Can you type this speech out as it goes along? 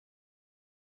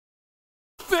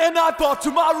Fear not for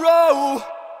tomorrow,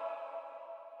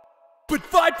 but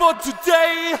fight for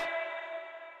today.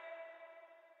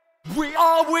 We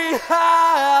all we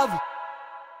have.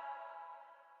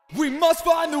 We must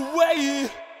find the way.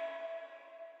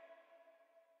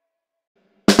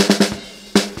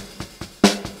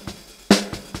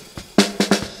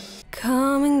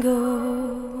 Come and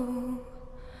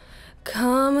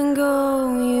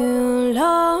go, you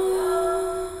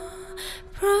low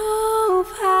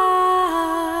profile.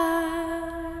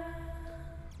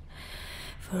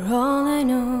 For all I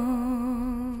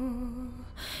know,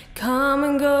 come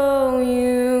and go,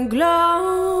 you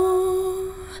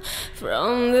glow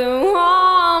from the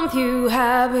warmth you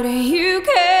have, but you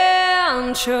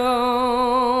can't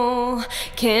show.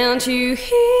 Can't you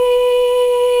hear?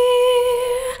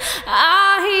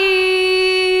 I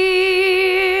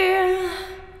hear.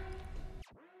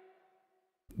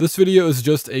 This video is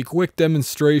just a quick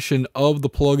demonstration of the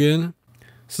plugin.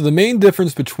 So the main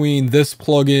difference between this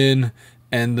plugin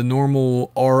and the normal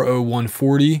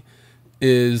RO140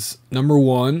 is, number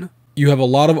one, you have a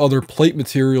lot of other plate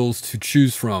materials to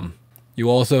choose from. You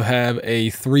also have a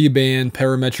 3-band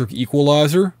parametric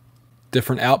equalizer,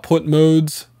 different output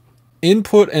modes,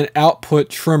 input and output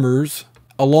trimmers,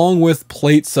 along with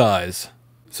plate size.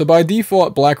 So by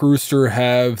default, Black Rooster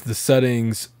have the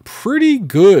settings pretty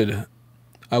good,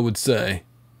 I would say,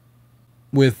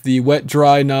 with the wet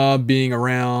dry knob being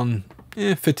around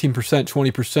 15%,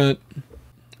 20%.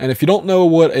 And if you don't know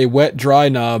what a wet dry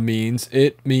knob means,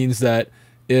 it means that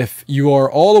if you are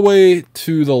all the way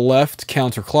to the left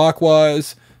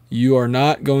counterclockwise, you are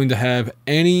not going to have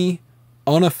any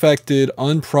unaffected,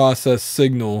 unprocessed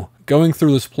signal going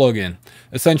through this plugin.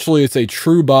 Essentially, it's a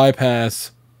true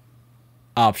bypass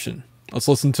option. Let's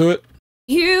listen to it.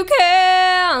 You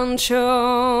can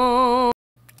show.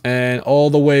 And all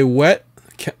the way wet,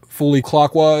 fully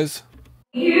clockwise.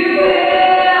 You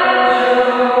can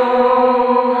show.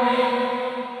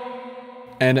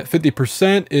 And at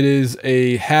 50%, it is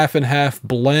a half and half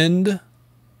blend.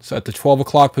 So at the 12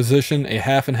 o'clock position, a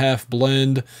half and half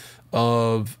blend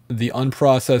of the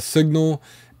unprocessed signal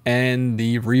and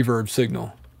the reverb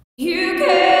signal. You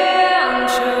can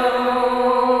show.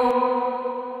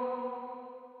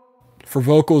 For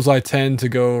vocals, I tend to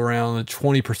go around the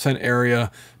 20%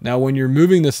 area. Now, when you're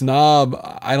moving this knob,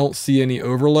 I don't see any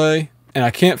overlay, and I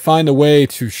can't find a way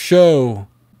to show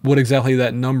what exactly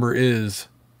that number is.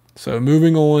 So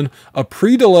moving on, a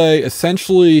pre-delay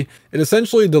essentially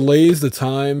delays the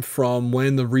time from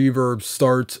when the reverb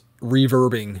starts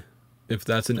reverbing, if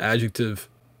that's an adjective.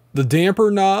 The damper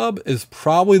knob is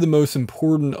probably the most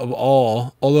important of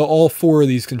all, although all 4 of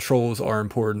these controls are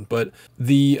important, but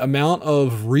the amount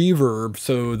of reverb,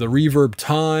 so the reverb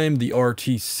time, the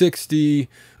RT60,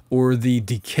 or the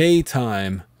decay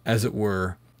time, as it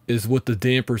were, is what the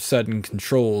damper setting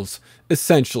controls,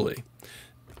 essentially.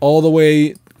 All the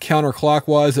way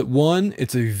counterclockwise at 1,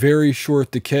 it's a very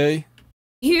short decay.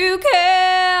 You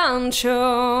can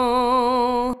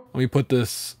show. Let me put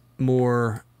this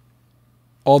more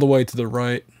all the way to the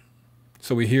right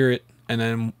so we hear it, and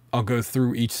then I'll go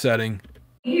through each setting.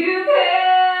 You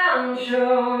can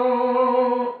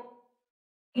show.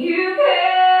 You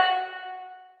can.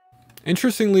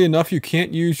 Interestingly enough, you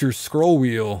can't use your scroll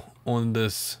wheel on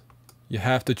this. You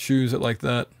have to choose it like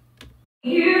that.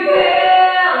 You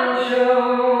can show.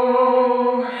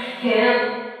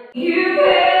 You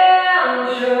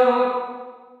can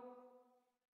show.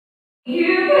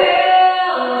 You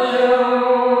can show.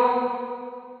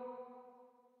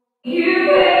 You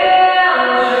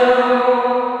can show.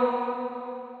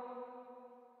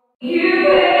 You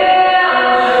can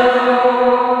show.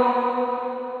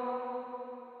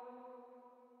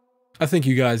 I think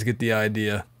you guys get the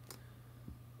idea.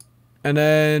 And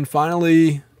then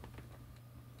finally,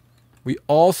 we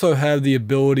also have the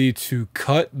ability to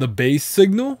cut the bass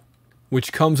signal,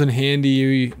 which comes in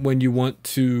handy when you want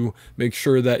to make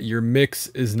sure that your mix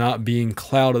is not being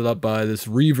clouded up by this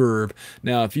reverb.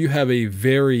 Now, if you have a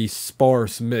very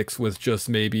sparse mix with just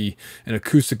maybe an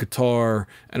acoustic guitar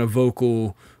and a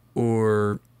vocal,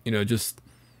 or, you know, just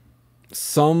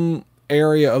some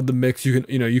area of the mix, you can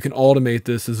automate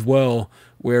this as well,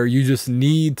 where you just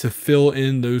need to fill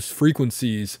in those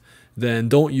frequencies, then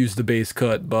don't use the bass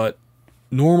cut. But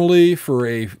normally for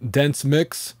a dense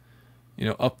mix, you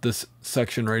know, up this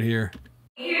section right here.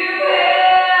 You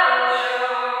can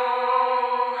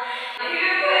show. You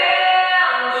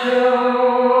can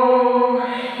show.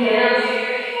 Can't you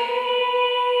hear?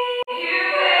 You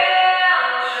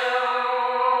can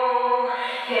show.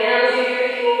 Can't you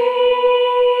hear?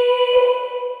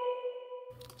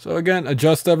 So again,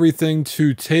 adjust everything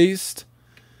to taste.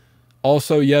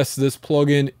 Also, yes, this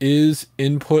plugin is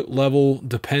input level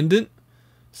dependent,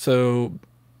 so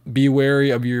be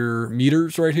wary of your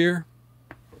meters right here.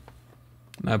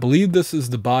 And I believe this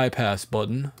is the bypass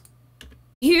button.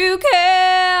 You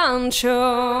can't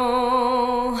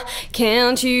show,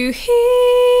 can't you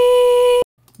hear?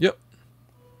 Yep.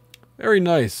 Very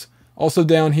nice. Also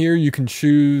down here you can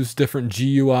choose different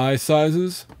GUI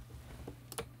sizes,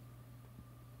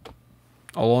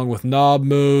 along with knob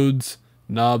modes,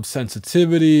 knob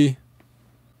sensitivity.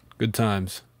 Good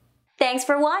times. Thanks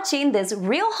for watching this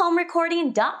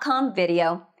RealHomeRecording.com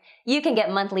video. You can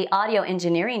get monthly audio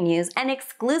engineering news and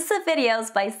exclusive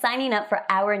videos by signing up for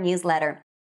our newsletter.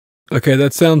 Okay,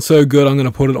 that sounds so good. I'm going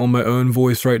to put it on my own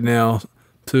voice right now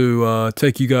to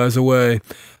take you guys away.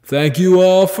 Thank you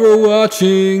all for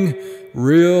watching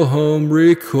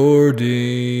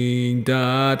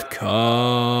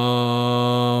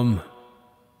RealHomeRecording.com.